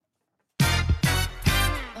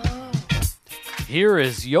Here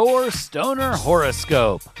is your Stoner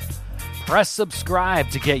Horoscope. Press subscribe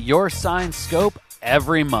to get your sign scope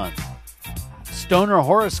every month. Stoner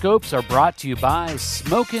Horoscopes are brought to you by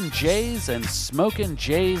Smokin' Jays and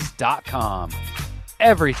SmokinJays.com.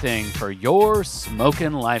 Everything for your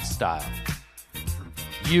smokin' lifestyle.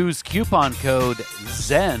 Use coupon code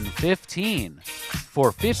ZEN15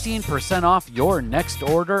 for 15% off your next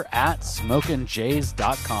order at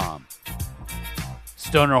SmokinJays.com.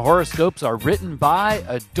 Stoner Horoscopes are written by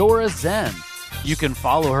Adora Zen. You can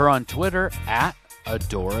follow her on Twitter at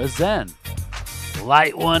Adora Zen.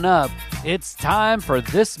 Light one up. It's time for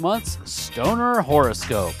this month's Stoner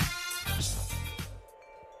Horoscope.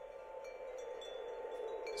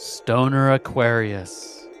 Stoner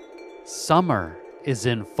Aquarius. Summer is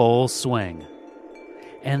in full swing,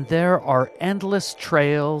 and there are endless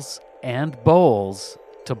trails and bowls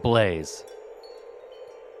to blaze.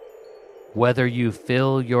 Whether you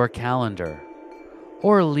fill your calendar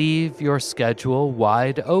or leave your schedule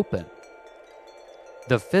wide open,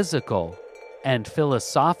 the physical and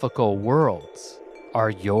philosophical worlds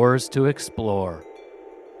are yours to explore.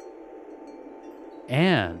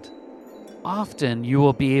 And often you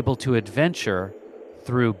will be able to adventure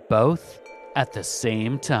through both at the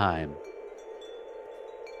same time.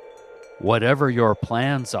 Whatever your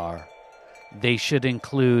plans are, they should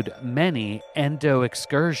include many endo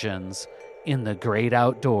excursions in the great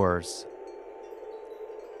outdoors.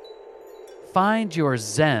 Find your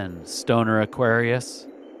Zen, Stoner Aquarius.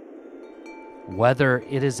 Whether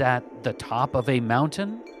it is at the top of a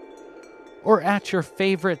mountain or at your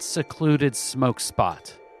favorite secluded smoke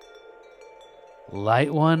spot,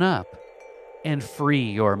 light one up and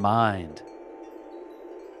free your mind.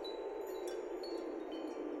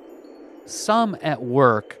 Some at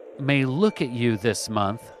work may look at you this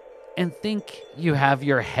month and think you have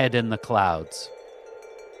your head in the clouds.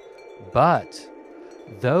 But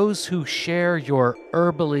those who share your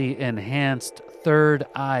herbally enhanced third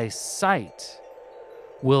eye sight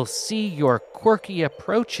will see your quirky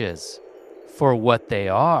approaches for what they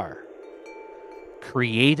are: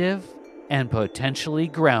 creative and potentially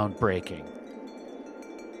groundbreaking.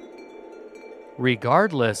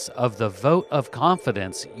 Regardless of the vote of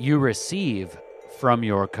confidence you receive from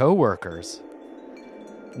your coworkers,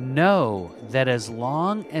 know that as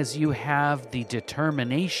long as you have the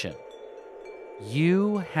determination,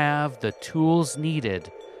 you have the tools needed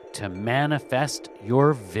to manifest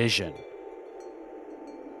your vision.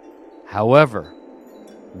 However,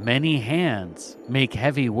 many hands make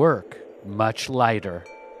heavy work much lighter.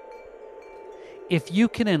 If you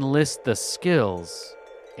can enlist the skills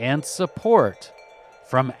and support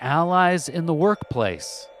from allies in the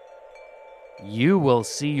workplace, you will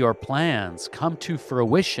see your plans come to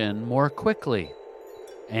fruition more quickly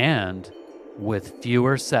and with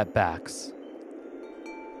fewer setbacks.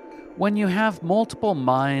 When you have multiple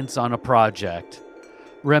minds on a project,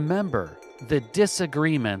 remember that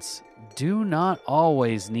disagreements do not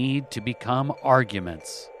always need to become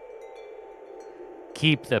arguments.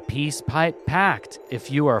 Keep the peace pipe packed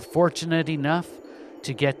if you are fortunate enough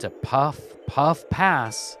to get to puff, puff,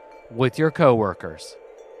 pass with your coworkers.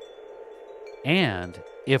 And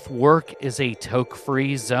if work is a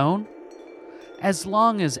toke-free zone, as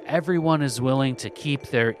long as everyone is willing to keep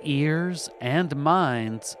their ears and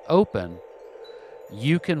minds open,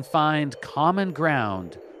 you can find common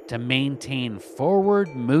ground to maintain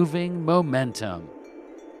forward-moving momentum.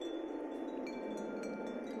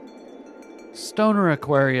 Stoner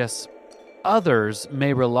Aquarius, others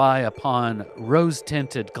may rely upon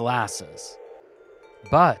rose-tinted glasses,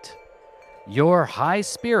 but your high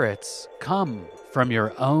spirits come from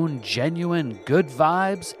your own genuine good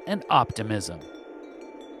vibes and optimism.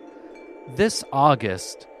 This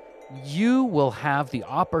August, you will have the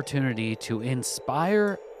opportunity to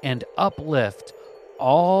inspire and uplift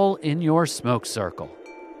all in your smoke circle.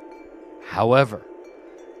 However,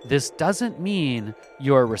 this doesn't mean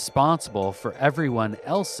you're responsible for everyone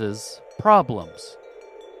else's problems.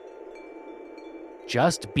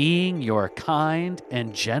 Just being your kind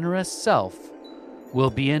and generous self will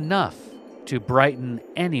be enough to brighten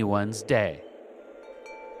anyone's day.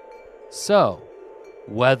 So,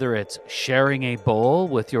 whether it's sharing a bowl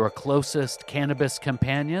with your closest cannabis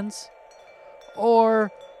companions, or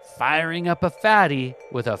firing up a fatty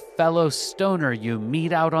with a fellow stoner you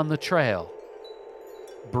meet out on the trail,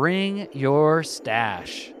 bring your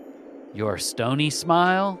stash, your stony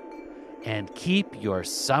smile, and keep your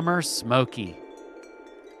summer smoky.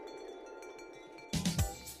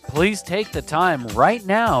 Please take the time right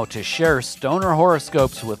now to share Stoner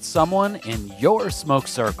Horoscopes with someone in your smoke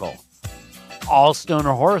circle. All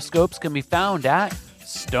Stoner Horoscopes can be found at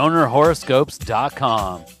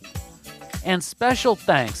stonerhoroscopes.com. And special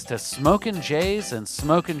thanks to Smokin' Jays and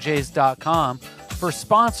smokinjays.com for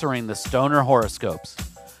sponsoring the Stoner Horoscopes.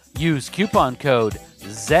 Use coupon code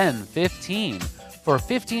ZEN15 for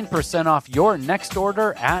 15% off your next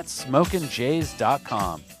order at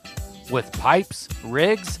smokinjays.com. With pipes,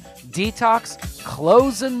 rigs, detox,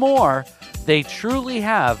 clothes, and more, they truly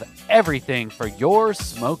have everything for your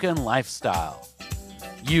smoking lifestyle.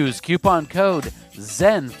 Use coupon code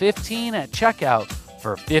ZEN15 at checkout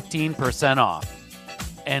for 15% off.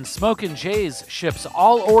 And Smokin' Jays ships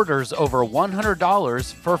all orders over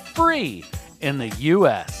 $100 for free in the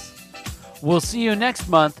U.S. We'll see you next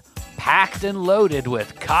month, packed and loaded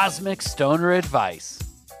with cosmic stoner advice.